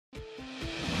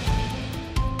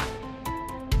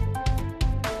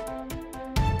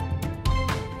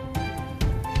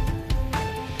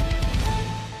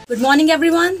Good morning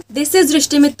everyone, this is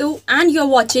Rishti Mittu and you're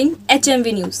watching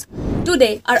HMV News.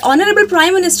 Today, our Honorable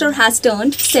Prime Minister has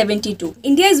turned 72.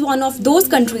 India is one of those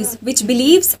countries which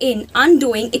believes in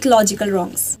undoing ecological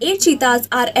wrongs. 8 cheetahs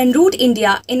are en route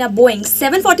India in a Boeing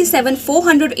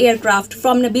 747-400 aircraft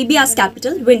from Namibia's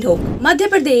capital, Windhoek. Madhya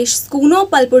Pradesh's Kuno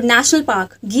Palpur National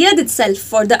Park geared itself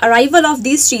for the arrival of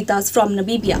these cheetahs from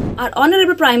Namibia. Our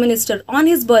Honorable Prime Minister on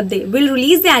his birthday will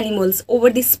release the animals over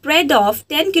the spread of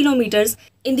 10 kilometers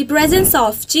in the presence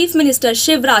of Chief Minister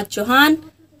Shivraj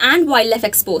Chauhan and wildlife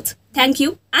experts. Thank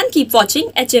you and keep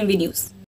watching HMV News.